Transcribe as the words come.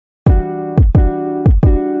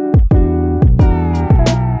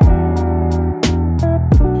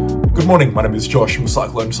morning, my name is Josh from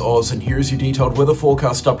CyclonesOZ, and here is your detailed weather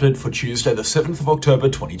forecast update for Tuesday the 7th of October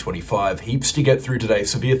 2025. Heaps to get through today.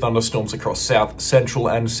 Severe thunderstorms across south, central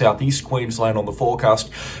and southeast Queensland on the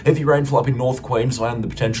forecast. Heavy rainfall up in North Queensland, the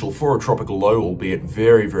potential for a tropical low, albeit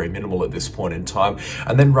very, very minimal at this point in time.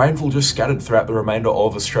 And then rainfall just scattered throughout the remainder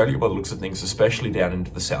of Australia by the looks of things, especially down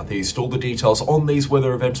into the southeast. All the details on these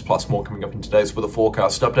weather events, plus more coming up in today's weather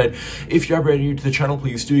forecast update. If you're brand new to the channel,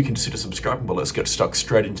 please do consider subscribing, but let's get stuck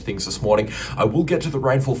straight into things this morning. I will get to the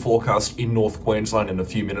rainfall forecast in North Queensland in a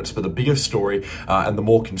few minutes, but the biggest story and the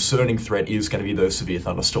more concerning threat is going to be those severe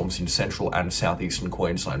thunderstorms in central and southeastern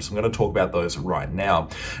Queensland. So I'm going to talk about those right now.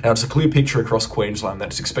 Now, it's a clear picture across Queensland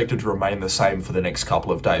that's expected to remain the same for the next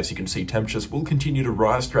couple of days. You can see temperatures will continue to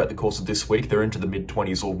rise throughout the course of this week. They're into the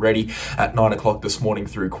mid-20s already at 9 o'clock this morning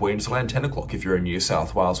through Queensland, 10 o'clock if you're in New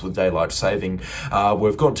South Wales with daylight saving.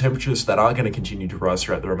 We've got temperatures that are going to continue to rise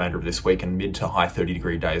throughout the remainder of this week, and mid to high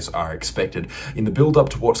 30-degree days are expected. In the build-up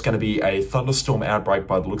to what's going to be a thunderstorm outbreak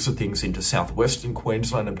by the looks of things into southwestern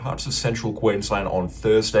Queensland and parts of central Queensland on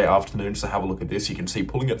Thursday afternoon. So have a look at this. You can see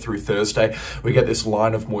pulling it through Thursday, we get this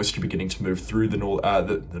line of moisture beginning to move through the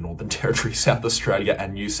Northern Territory, South Australia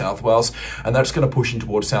and New South Wales, and that's going to push in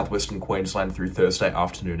towards southwestern Queensland through Thursday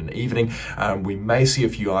afternoon and evening. We may see a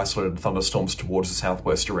few isolated thunderstorms towards the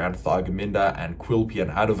southwest around Thargomindah and Quilpie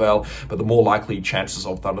and Addervale, but the more likely chances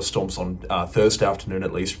of thunderstorms on Thursday afternoon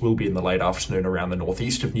at least will be in the late afternoon around the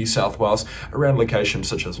northeast of New South Wales, around locations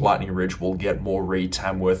such as Lightning Ridge, Walgett, Moree,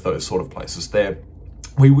 Tamworth, those sort of places there.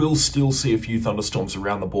 We will still see a few thunderstorms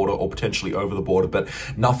around the border or potentially over the border, but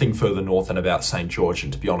nothing further north than about St. George.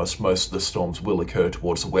 And to be honest, most of the storms will occur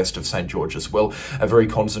towards the west of St. George as well. A very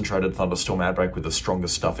concentrated thunderstorm outbreak with the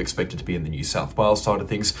strongest stuff expected to be in the New South Wales side of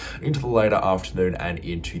things into the later afternoon and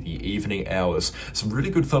into the evening hours. Some really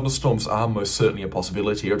good thunderstorms are most certainly a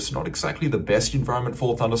possibility. It's not exactly the best environment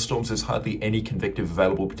for thunderstorms. There's hardly any convective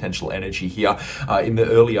available potential energy here. In the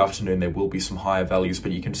early afternoon, there will be some higher values,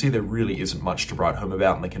 but you can see there really isn't much to write home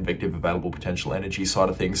about in the convective available potential energy side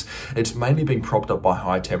of things. It's mainly being propped up by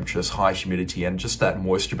high temperatures, high humidity, and just that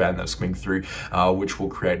moisture band that's coming through, which will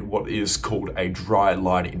create what is called a dry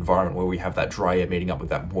line environment, where we have that dry air meeting up with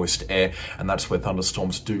that moist air, and that's where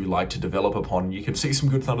thunderstorms do like to develop upon. You can see some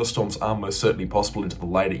good thunderstorms are most certainly possible into the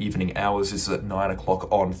later evening hours. This is at 9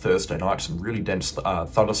 o'clock on Thursday night. Some really dense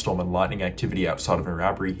thunderstorm and lightning activity outside of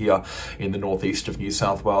Narrabri here in the northeast of New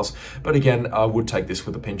South Wales. But again, I would take this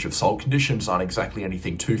with a pinch of salt. Conditions aren't exactly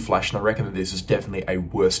anything too flash, and I reckon that this is definitely a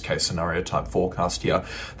worst case scenario type forecast here.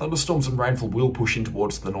 Thunderstorms and rainfall will push in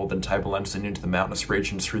towards the northern tablelands and into the mountainous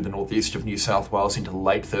regions through the northeast of New South Wales into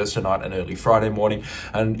late Thursday night and early Friday morning.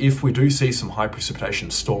 And if we do see some high precipitation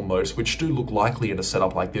storm modes, which do look likely in a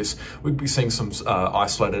setup like this, we'd be seeing some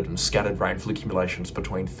isolated and scattered rainfall accumulations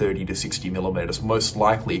between 30 to 60 millimeters, most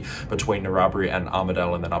likely between Narrabri and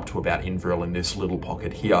Armidale, and then up to about Inverell in this little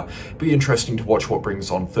pocket here. Be interesting to watch what brings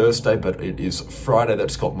on Thursday, but it is Friday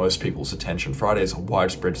that's got most people's attention. Friday is a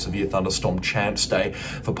widespread severe thunderstorm chance day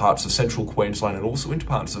for parts of central Queensland and also into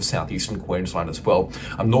parts of southeastern Queensland as well.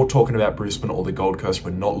 I'm not talking about Brisbane or the Gold Coast.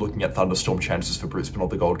 We're not looking at thunderstorm chances for Brisbane or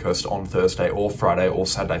the Gold Coast on Thursday or Friday or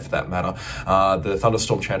Saturday for that matter. The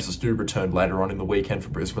thunderstorm chances do return later on in the weekend for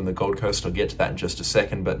Brisbane, the Gold Coast. I'll get to that in just a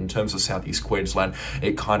second, but in terms of southeast Queensland,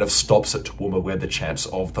 it kind of stops at Toowoomba, where the chance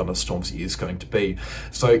of thunderstorms is going to be.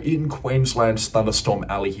 So in Queensland's thunderstorm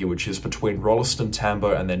alley here, which is between Rolleston,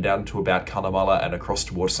 Tambo, and then down to about Cunnamulla and across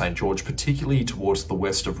towards St. George, particularly towards the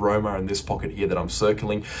west of Roma and this pocket here that I'm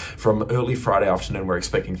circling. From early Friday afternoon, we're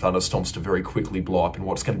expecting thunderstorms to very quickly blow up in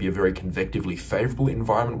what's going to be a very convectively favourable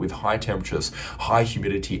environment with high temperatures, high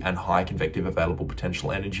humidity, and high convective available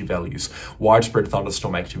potential energy values. Widespread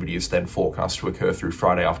thunderstorm activity is then forecast to occur through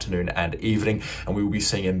Friday afternoon and evening, and we will be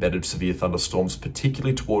seeing embedded severe thunderstorms,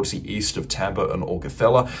 particularly towards the east of Tambo and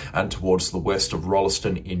Augathella and towards the west of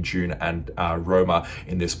Rolleston in June and Roma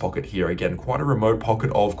in this pocket here. Again, quite a remote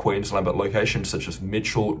pocket of Queensland, but locations such as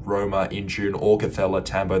Mitchell, Roma, Injune, Augathella,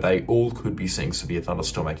 Tambo, they all could be seeing severe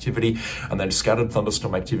thunderstorm activity, and then scattered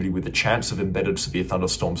thunderstorm activity with the chance of embedded severe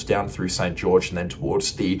thunderstorms down through St. George and then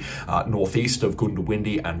towards the northeast of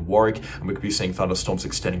Goondiwindi and Warwick, and we could be seeing thunderstorms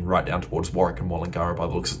extending right down towards Warwick and Wollongara by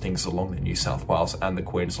the looks of things along the New South Wales and the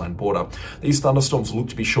Queensland border. These thunderstorms look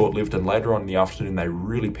to be short-lived, and later on in the afternoon they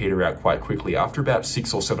really peter out quite quickly. After about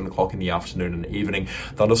 6 or 7 o'clock in the afternoon and evening,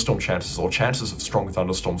 thunderstorm chances or chances of strong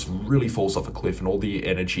thunderstorms really falls off a cliff, and all the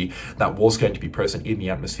energy that was going to be present in the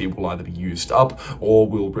atmosphere will either be used up or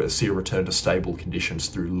we'll see a return to stable conditions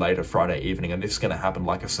through later Friday evening. And this is going to happen,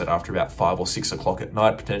 like I said, after about 5 or 6 o'clock at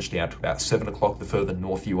night, potentially out to about 7 o'clock the further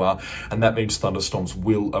north you are, and that means thunderstorms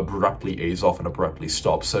will abruptly ease off and abruptly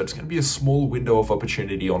stop. So it's going to be a small window of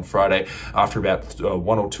opportunity on Friday after about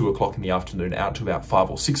 1 or 2 o'clock in the afternoon out to about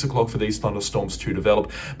 5 or 6 o'clock for these thunderstorms to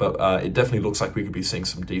develop, but it definitely looks like we could be seeing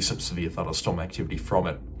some decent severe thunderstorm activity from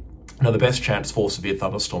it. Now, the best chance for severe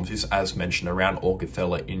thunderstorms is, as mentioned, around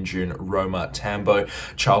Augathella, Injune, Roma, Tambo,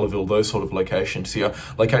 Charleville, those sort of locations here.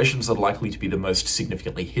 Locations that are likely to be the most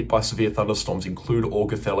significantly hit by severe thunderstorms include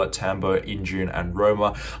Augathella, Tambo, Injune, and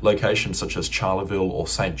Roma. Locations such as Charleville or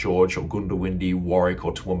St. George or Goondiwindi, Warwick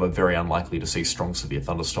or Toowoomba, very unlikely to see strong severe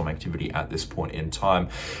thunderstorm activity at this point in time.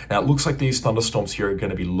 Now, it looks like these thunderstorms here are going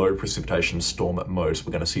to be low precipitation storm modes.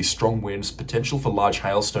 We're going to see strong winds, potential for large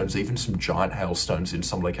hailstones, even some giant hailstones in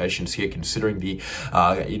some locations here, considering the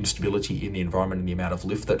instability in the environment and the amount of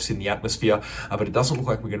lift that's in the atmosphere, but it doesn't look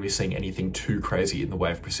like we're going to be seeing anything too crazy in the way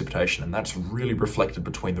of precipitation, and that's really reflected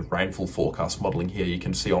between the rainfall forecast modelling here. You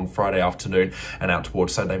can see on Friday afternoon and out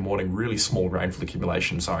towards Saturday morning, really small rainfall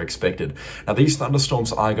accumulations are expected. Now, these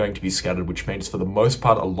thunderstorms are going to be scattered, which means for the most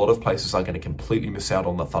part, a lot of places are going to completely miss out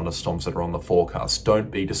on the thunderstorms that are on the forecast. Don't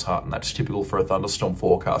be disheartened. That's typical for a thunderstorm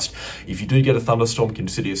forecast. If you do get a thunderstorm,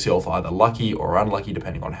 consider yourself either lucky or unlucky,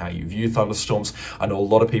 depending on how you view thunderstorms. I know a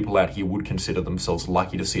lot of people out here would consider themselves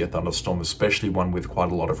lucky to see a thunderstorm, especially one with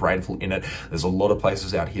quite a lot of rainfall in it. There's a lot of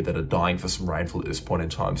places out here that are dying for some rainfall at this point in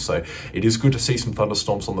time. So it is good to see some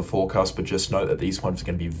thunderstorms on the forecast, but just note that these ones are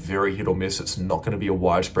going to be very hit or miss. It's not going to be a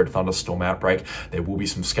widespread thunderstorm outbreak. There will be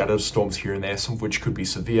some scattered storms here and there, some of which could be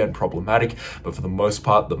severe and problematic, but for the most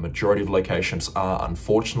part, the majority of locations are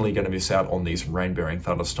unfortunately going to miss out on these rain-bearing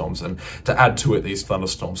thunderstorms. And to add to it, these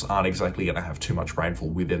thunderstorms aren't exactly going to have too much rainfall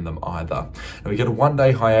within them either. Now, we get a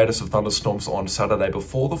one-day hiatus of thunderstorms on Saturday.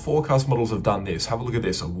 Before the forecast models have done this, have a look at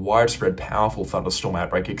this, a widespread powerful thunderstorm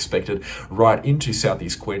outbreak expected right into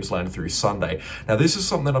southeast Queensland through Sunday. Now, this is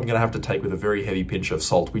something that I'm going to have to take with a very heavy pinch of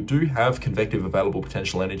salt. We do have convective available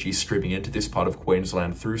potential energy streaming into this part of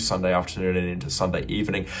Queensland through Sunday afternoon and into Sunday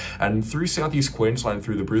evening, and through southeast Queensland,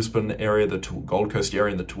 through the Brisbane area, the Gold Coast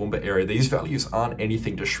area and the Toowoomba area. These values aren't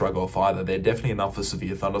anything to shrug off either. They're definitely enough for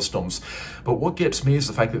severe thunderstorms. But what gets me is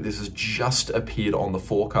the fact that this has just appeared on the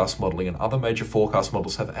forecast modelling, and other major forecast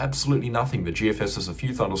models have absolutely nothing. The GFS has a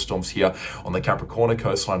few thunderstorms here on the Capricorn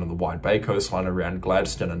coastline and the Wide Bay coastline around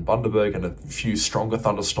Gladstone and Bundaberg, and a few stronger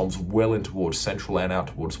thunderstorms well in towards central and out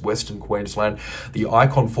towards western Queensland. The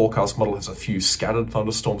Icon forecast model has a few scattered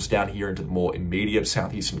thunderstorms down here into the more immediate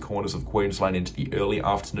southeastern corners of Queensland into the early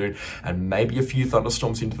afternoon, and maybe a few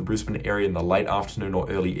thunderstorms into the Brisbane area in the late afternoon or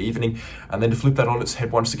early evening. And then to flip that on its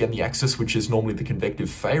head once again, the axis, which is normally the convective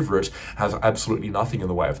favourite, has absolutely nothing in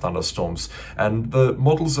the way of thunderstorms. And the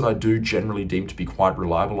models that I do generally deem to be quite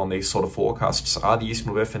reliable on these sort of forecasts are the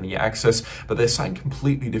EastMLF and the Axis, but they're saying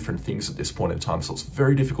completely different things at this point in time, so it's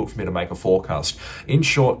very difficult for me to make a forecast. In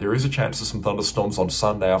short, there is a chance of some thunderstorms on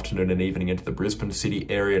Sunday afternoon and evening into the Brisbane city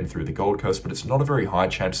area and through the Gold Coast, but it's not a very high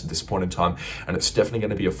chance at this point in time, and it's definitely going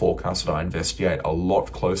to be a forecast that I investigate a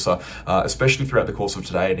lot closer, especially throughout the course of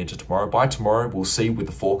today and into tomorrow. By tomorrow, we'll see with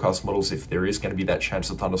the forecast models if there is going to be that chance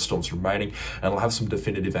of thunderstorms remaining, and I'll have some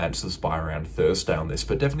definitive answers by around Thursday on this.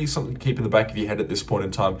 But definitely something to keep in the back of your head at this point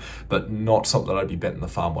in time, but not something that I'd be betting the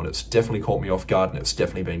farm on. It's definitely caught me off guard, and it's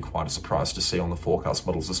definitely been quite a surprise to see on the forecast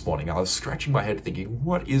models this morning. I was scratching my head thinking,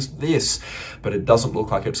 what is this? But it doesn't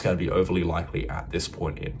look like it's going to be overly likely at this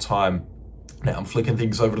point in time. Now I'm flicking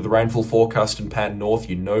things over to the rainfall forecast and pan north.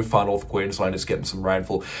 You know far north Queensland is getting some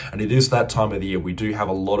rainfall, and it is that time of the year. We do have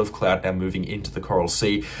a lot of cloud now moving into the Coral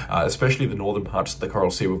Sea, especially the northern parts of the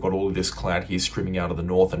Coral Sea. We've got all of this cloud here streaming out of the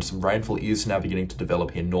north, and some rainfall is now beginning to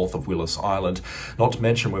develop here north of Willis Island. Not to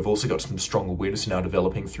mention, we've also got some stronger winds now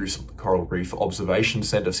developing through some coral reef observation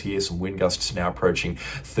centres here. Some wind gusts now approaching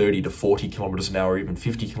 30 to 40 kilometres an hour, even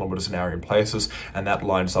 50 kilometres an hour in places, and that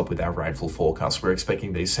lines up with our rainfall forecast. We're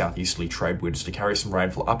expecting these southeasterly trade winds to carry some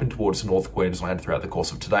rainfall up and towards North Queensland throughout the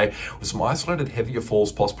course of today, with some isolated heavier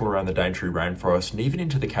falls possible around the Daintree rainforest and even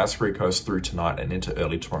into the Cassowary coast through tonight and into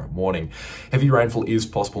early tomorrow morning. Heavy rainfall is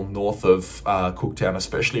possible north of Cooktown,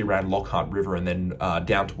 especially around Lockhart River, and then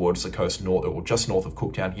down towards the coast north, or just north of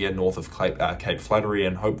Cooktown here, north of Cape Flattery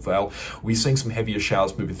and Hopevale. We're seeing some heavier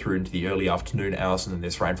showers moving through into the early afternoon hours, and then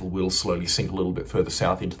this rainfall will slowly sink a little bit further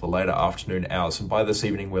south into the later afternoon hours. And by this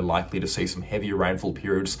evening, we're likely to see some heavier rainfall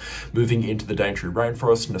periods moving into into the Daintree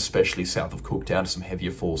rainforest and especially south of Cooktown, some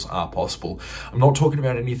heavier falls are possible. I'm not talking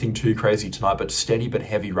about anything too crazy tonight, but steady but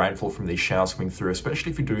heavy rainfall from these showers coming through,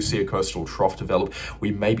 especially if we do see a coastal trough develop.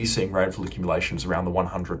 We may be seeing rainfall accumulations around the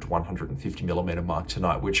 100 to 150 millimetre mark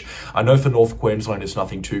tonight, which I know for North Queensland is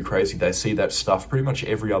nothing too crazy. They see that stuff pretty much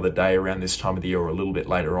every other day around this time of the year or a little bit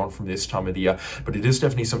later on from this time of the year, but it is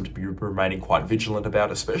definitely something to be remaining quite vigilant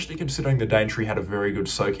about, especially considering the Daintree had a very good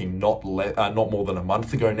soaking not more than a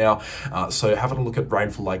month ago now. So having a look at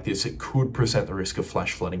rainfall like this, it could present the risk of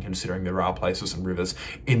flash flooding, considering there are places and rivers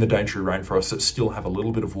in the Daintree rainforest that still have a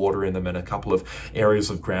little bit of water in them and a couple of areas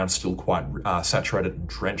of ground still quite saturated and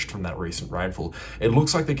drenched from that recent rainfall. It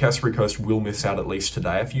looks like the Cassowary Coast will miss out at least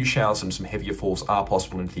today. A few showers and some heavier falls are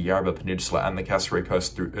possible into the Yarrabah Peninsula and the Cassowary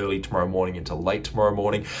Coast through early tomorrow morning into late tomorrow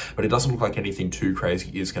morning, but it doesn't look like anything too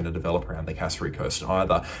crazy is going to develop around the Cassowary Coast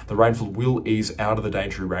either. The rainfall will ease out of the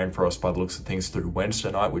Daintree rainforest by the looks of things through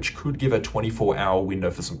Wednesday night, which could give a 24-hour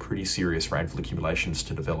window for some pretty serious rainfall accumulations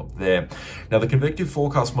to develop there. Now, the convective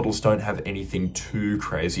forecast models don't have anything too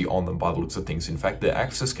crazy on them by the looks of things. In fact, the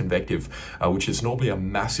Axis Convective, which is normally a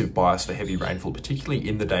massive bias to heavy rainfall, particularly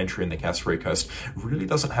in the Daintree and the Cassowary Coast, really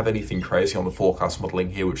doesn't have anything crazy on the forecast modelling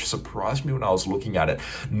here, which surprised me when I was looking at it.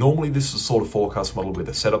 Normally, this is the sort of forecast model with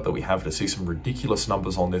a setup that we have to see some ridiculous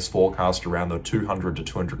numbers on this forecast around the 200 to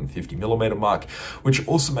 250 millimetre mark, which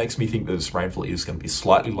also makes me think that this rainfall is going to be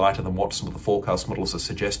slightly lighter than what some of the forecast models are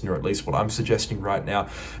suggesting, or at least what I'm suggesting right now.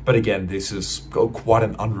 But again, this is quite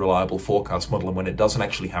an unreliable forecast model, and when it doesn't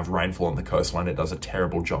actually have rainfall on the coastline, it does a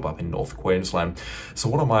terrible job up in North Queensland. So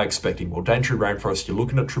what am I expecting? Well, Daintree rainforest, you're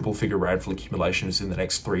looking at triple figure rainfall accumulations in the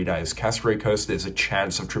next 3 days. Cassowary Coast, there's a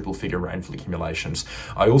chance of triple figure rainfall accumulations.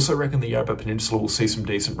 I also reckon the Yarrabah Peninsula will see some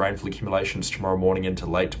decent rainfall accumulations tomorrow morning into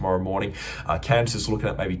late tomorrow morning. Cairns is looking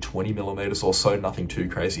at maybe 20 millimetres or so, nothing too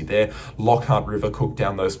crazy there. Lockhart River,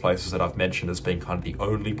 Cooktown, those places that I've mentioned as being kind of the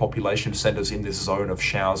only population centres in this zone of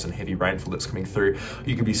showers and heavy rainfall that's coming through,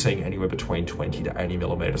 you could be seeing anywhere between 20 to 80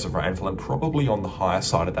 millimetres of rainfall, and probably on the higher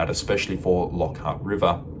side of that, especially for Lockhart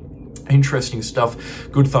River. Interesting stuff.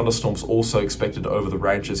 Good thunderstorms also expected over the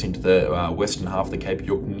ranges into the western half of the Cape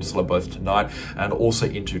York Peninsula both tonight and also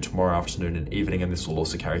into tomorrow afternoon and evening, and this will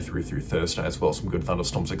also carry through Thursday as well. Some good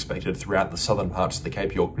thunderstorms expected throughout the southern parts of the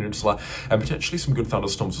Cape York Peninsula, and potentially some good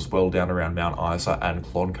thunderstorms as well down around Mount Isa and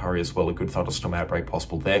Cloncurry as well. A good thunderstorm outbreak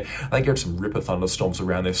possible there. They get some ripper thunderstorms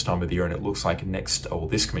around this time of the year, and it looks like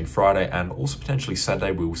this coming Friday and also potentially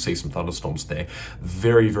Saturday we will see some thunderstorms there.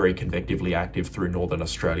 Very, very convectively active through northern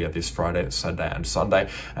Australia this Friday, Saturday and Sunday.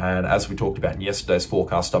 And as we talked about in yesterday's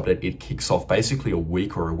forecast update, it kicks off basically a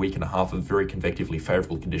week or a week and a half of very convectively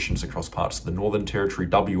favourable conditions across parts of the Northern Territory,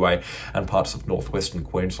 WA and parts of northwestern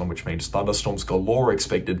Queensland, which means thunderstorms galore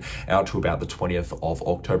expected out to about the 20th of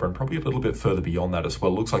October and probably a little bit further beyond that as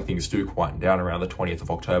well. Looks like things do quieten down around the 20th of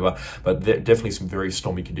October, but there definitely some very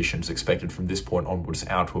stormy conditions expected from this point onwards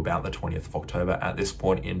out to about the 20th of October at this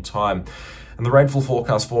point in time. And the rainfall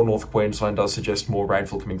forecast for North Queensland does suggest more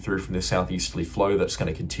rainfall coming through from this southeasterly flow that's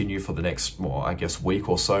going to continue for the next, week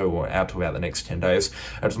or so, or out to about the next 10 days.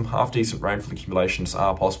 And some half-decent rainfall accumulations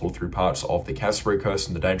are possible through parts of the Cassowary Coast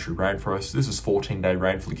and the Daintree rainforest. This is 14-day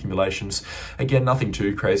rainfall accumulations. Again, nothing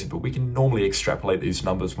too crazy, but we can normally extrapolate these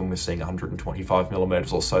numbers when we're seeing 125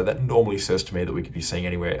 millimetres or so. That normally says to me that we could be seeing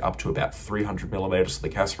anywhere up to about 300 millimetres to the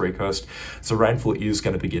Cassowary Coast. So rainfall is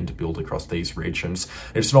going to begin to build across these regions.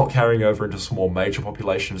 It's not carrying over into some more major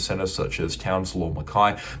population centres such as Townsville or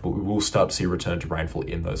Mackay, but we will start to see a return to rainfall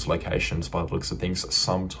in those locations by the looks of things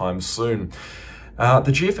sometime soon.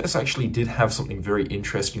 The GFS actually did have something very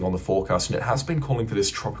interesting on the forecast, and it has been calling for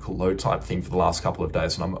this tropical low type thing for the last couple of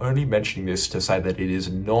days, and I'm only mentioning this to say that it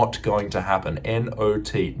is not going to happen.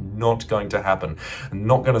 N-O-T, not going to happen.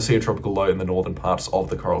 Not going to see a tropical low in the northern parts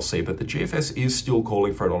of the Coral Sea, but the GFS is still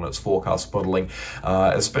calling for it on its forecast modelling,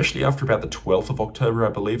 especially after about the 12th of October,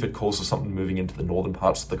 I believe. It calls for something moving into the northern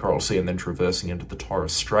parts of the Coral Sea and then traversing into the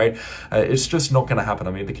Torres Strait. It's just not going to happen.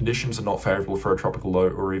 I mean, the conditions are not favourable for a tropical low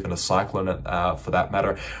or even a cyclone for that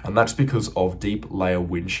matter, and that's because of deep layer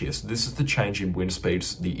wind shear. So this is the change in wind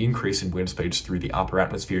speeds, the increase in wind speeds through the upper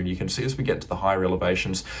atmosphere, and you can see as we get to the higher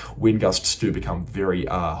elevations, wind gusts do become very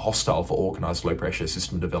hostile for organised low pressure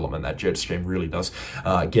system development. That jet stream really does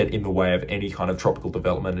get in the way of any kind of tropical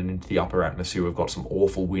development, and into the upper atmosphere we've got some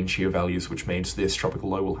awful wind shear values, which means this tropical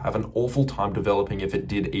low will have an awful time developing if it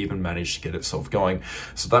did even manage to get itself going.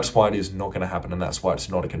 So that's why it is not going to happen, and that's why it's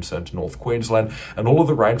not a concern to North Queensland. And all of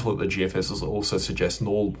the rainfall that the GFS is also suggesting,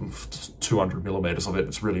 all 200 millimetres of it,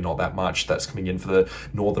 it's really not that much. That's coming in for the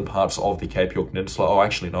northern parts of the Cape York Peninsula. Oh,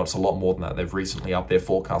 actually, no, it's a lot more than that. They've recently upped their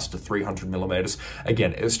forecast to 300 millimetres.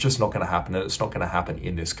 Again, it's just not going to happen, and it's not going to happen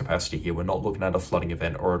in this capacity here. We're not looking at a flooding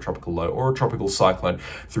event or a tropical low or a tropical cyclone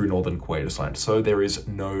through northern Queensland, so there is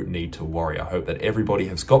no need to worry. I hope that everybody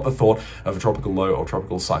has got the thought of a tropical low or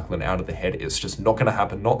tropical cyclone out of the head. It's just not going to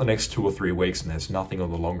happen, not the next 2 or 3 weeks, and there's nothing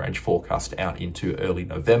on the long range forecast out into early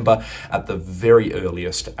November at the very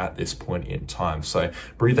earliest at this point in time. So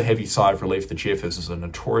breathe a heavy sigh of relief. The GFS is a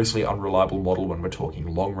notoriously unreliable model when we're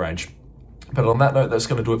talking long range. But on that note, that's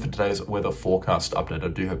going to do it for today's weather forecast update. I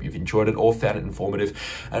do hope you've enjoyed it or found it informative.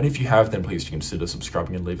 And if you have, then please consider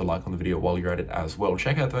subscribing and leave a like on the video while you're at it as well.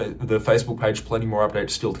 Check out the Facebook page. Plenty more updates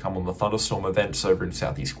still to come on the Thunderstorm events over in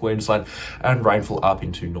southeast Queensland and rainfall up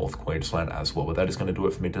into North Queensland as well. But that is going to do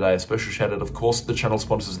it for me today. A special shout out, of course, the channel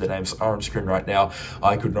sponsors. Their names are on screen right now.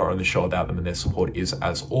 I could not run the show without them, and their support is,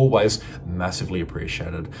 as always, massively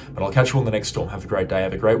appreciated. But I'll catch you on the next storm. Have a great day.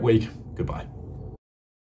 Have a great week. Goodbye.